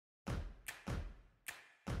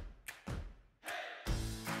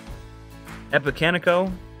At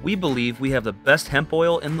Bocannaco, we believe we have the best hemp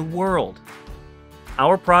oil in the world.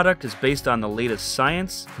 Our product is based on the latest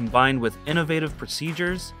science combined with innovative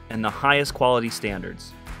procedures and the highest quality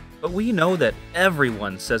standards. But we know that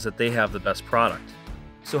everyone says that they have the best product.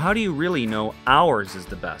 So how do you really know ours is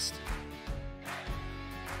the best?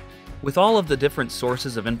 With all of the different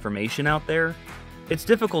sources of information out there, it's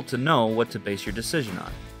difficult to know what to base your decision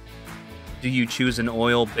on. Do you choose an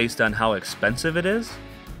oil based on how expensive it is?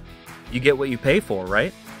 You get what you pay for,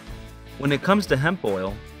 right? When it comes to hemp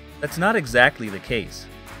oil, that's not exactly the case.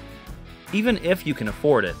 Even if you can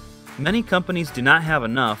afford it, many companies do not have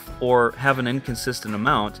enough or have an inconsistent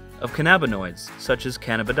amount of cannabinoids, such as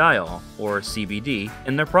cannabidiol or CBD,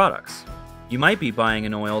 in their products. You might be buying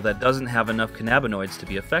an oil that doesn't have enough cannabinoids to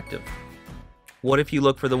be effective. What if you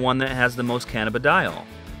look for the one that has the most cannabidiol?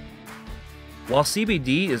 While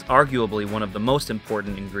CBD is arguably one of the most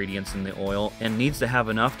important ingredients in the oil and needs to have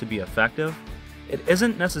enough to be effective, it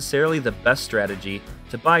isn't necessarily the best strategy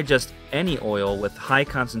to buy just any oil with high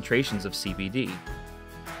concentrations of CBD.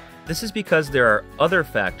 This is because there are other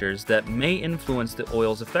factors that may influence the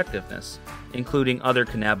oil's effectiveness, including other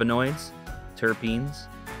cannabinoids, terpenes,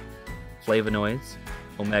 flavonoids,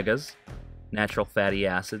 omegas, natural fatty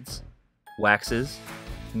acids, waxes,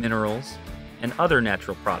 minerals, and other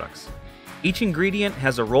natural products. Each ingredient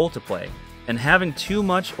has a role to play, and having too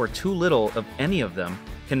much or too little of any of them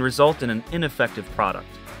can result in an ineffective product.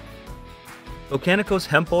 Bocannaco's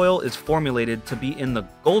hemp oil is formulated to be in the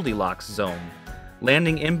Goldilocks zone,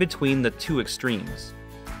 landing in between the two extremes,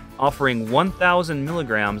 offering 1,000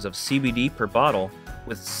 milligrams of CBD per bottle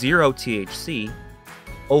with 0 THC,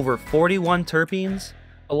 over 41 terpenes,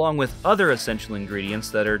 along with other essential ingredients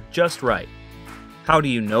that are just right. How do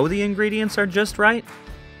you know the ingredients are just right?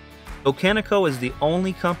 Bocannaco is the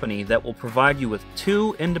only company that will provide you with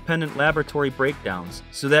 2 independent laboratory breakdowns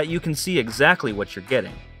so that you can see exactly what you're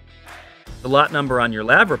getting. The lot number on your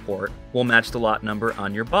lab report will match the lot number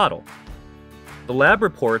on your bottle. The lab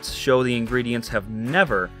reports show the ingredients have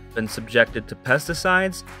never been subjected to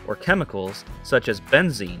pesticides or chemicals such as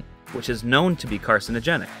benzene, which is known to be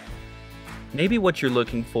carcinogenic. Maybe what you're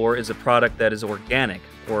looking for is a product that is organic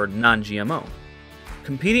or non-GMO.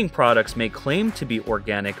 Competing products may claim to be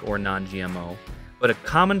organic or non-GMO, but a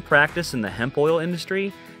common practice in the hemp oil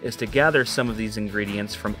industry is to gather some of these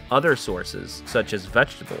ingredients from other sources, such as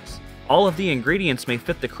vegetables. All of the ingredients may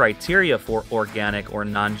fit the criteria for organic or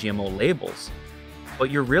non-GMO labels, but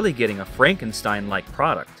you're really getting a Frankenstein-like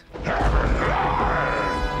product. It's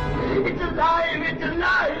alive! It's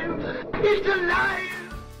alive! It's alive!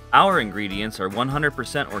 Our ingredients are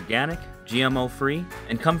 100% organic, GMO-free,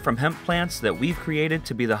 and come from hemp plants that we've created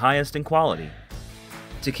to be the highest in quality.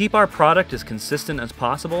 To keep our product as consistent as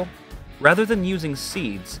possible, rather than using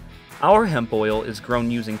seeds, our hemp oil is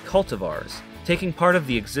grown using cultivars, taking part of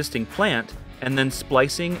the existing plant and then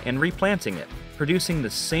splicing and replanting it, producing the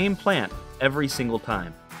same plant every single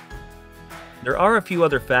time. There are a few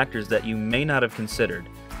other factors that you may not have considered,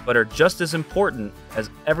 but are just as important as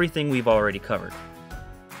everything we've already covered.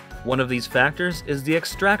 One of these factors is the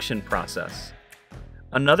extraction process.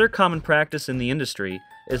 Another common practice in the industry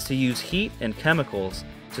is to use heat and chemicals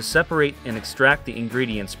to separate and extract the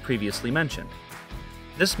ingredients previously mentioned.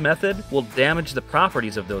 This method will damage the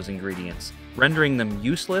properties of those ingredients, rendering them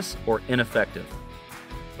useless or ineffective.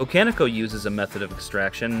 Bocannaco uses a method of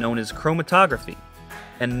extraction known as chromatography,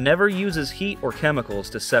 and never uses heat or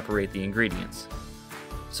chemicals to separate the ingredients.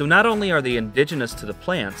 So not only are they indigenous to the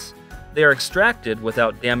plants, they are extracted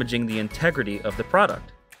without damaging the integrity of the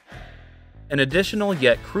product. An additional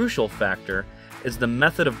yet crucial factor is the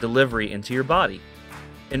method of delivery into your body.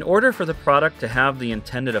 In order for the product to have the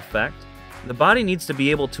intended effect, the body needs to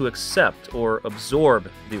be able to accept or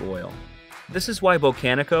absorb the oil. This is why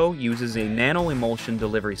Bocannaco uses a nano-emulsion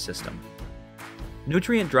delivery system.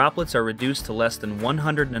 Nutrient droplets are reduced to less than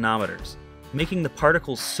 100 nanometers, making the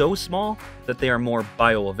particles so small that they are more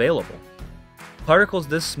bioavailable. Particles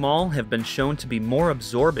this small have been shown to be more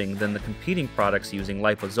absorbing than the competing products using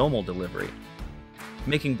liposomal delivery,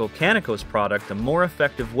 making Bocannaco's product a more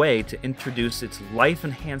effective way to introduce its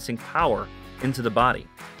life-enhancing power into the body.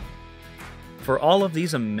 For all of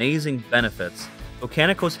these amazing benefits,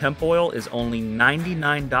 Bocannaco's hemp oil is only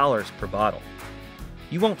 $99 per bottle.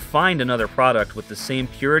 You won't find another product with the same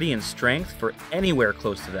purity and strength for anywhere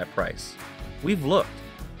close to that price. We've looked.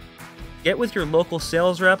 Get with your local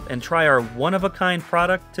sales rep and try our one-of-a-kind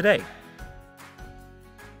product today.